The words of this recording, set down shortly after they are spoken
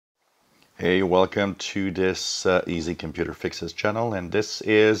Hey, welcome to this Easy Computer Fixes channel, and this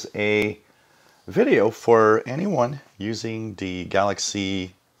is a video for anyone using the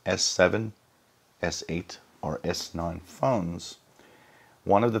Galaxy S7, S8, or S9 phones.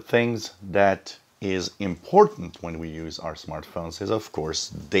 One of the things that is important when we use our smartphones is, of course,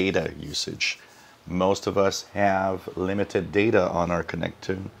 data usage. Most of us have limited data on our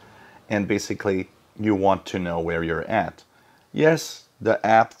connector, and basically you want to know where you're at. Yes, the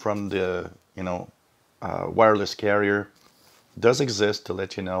app from the wireless carrier does exist to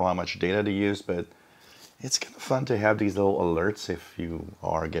let you know how much data to use, but it's kind of fun to have these little alerts if you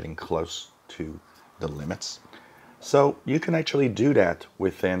are getting close to the limits. So you can actually do that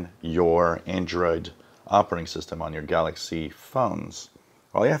within your Android operating system on your Galaxy phones.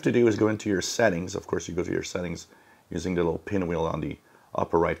 All you have to do is go into your settings. Of course, you go to your settings using the little pinwheel on the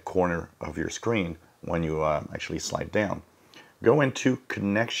upper right corner of your screen when you actually slide down. Go into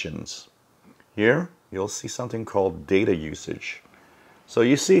connections. Here, you'll see something called data usage. So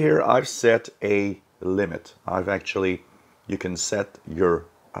you see here, I've set a limit. You can set your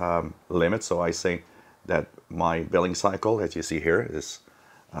limit. So I say that my billing cycle, as you see here, is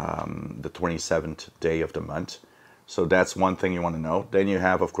the 27th day of the month. So that's one thing you want to know. Then you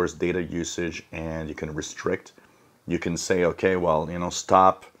have, of course, data usage, and you can restrict. You can say, okay, well,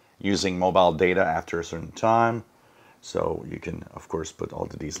 stop using mobile data after a certain time. So you can, of course, put all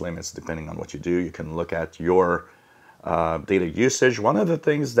of these limits depending on what you do. You can look at your data usage. One of the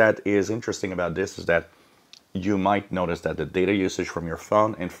things that is interesting about this is that you might notice that the data usage from your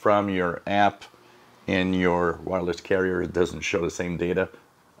phone and from your app in your wireless carrier doesn't show the same data.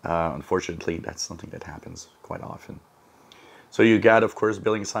 Unfortunately, that's something that happens quite often. So you got, of course,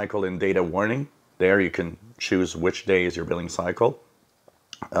 billing cycle and data warning. There you can choose which day is your billing cycle,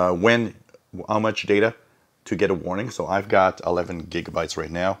 how much data to get a warning. So I've got 11 gigabytes right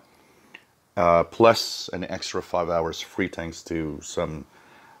now, plus an extra 5 hours free thanks to some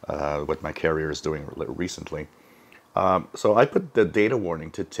what my carrier is doing recently. So I put the data warning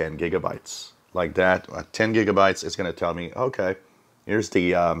to 10 gigabytes. Like that, at 10 gigabytes, it's going to tell me, okay, here's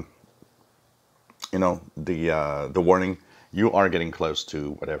the the warning. You are getting close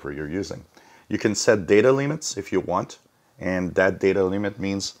to whatever you're using. You can set data limits if you want, and that data limit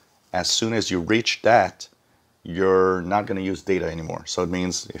means as soon as you reach that, you're not going to use data anymore. So it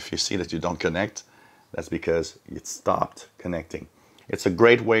means if you see that you don't connect, that's because it stopped connecting. It's a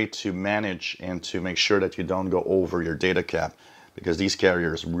great way to manage and to make sure that you don't go over your data cap, because these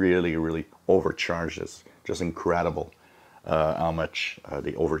carriers really overcharge us. Just incredible how much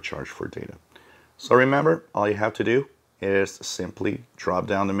they overcharge for data. So remember, all you have to do is simply drop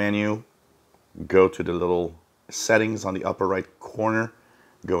down the menu, go to the little settings on the upper right corner,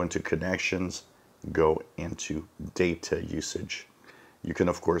 go into connections, go into data usage. You can,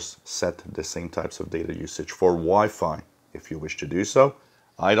 of course, set the same types of data usage for Wi-Fi if you wish to do so.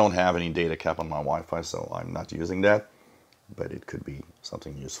 I don't have any data cap on my Wi-Fi, so I'm not using that, but it could be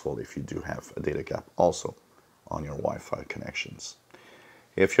something useful if you do have a data cap also on your Wi-Fi connections.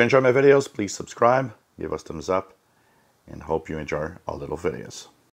 If you enjoy my videos, please subscribe, give us thumbs up, and hope you enjoy our little videos.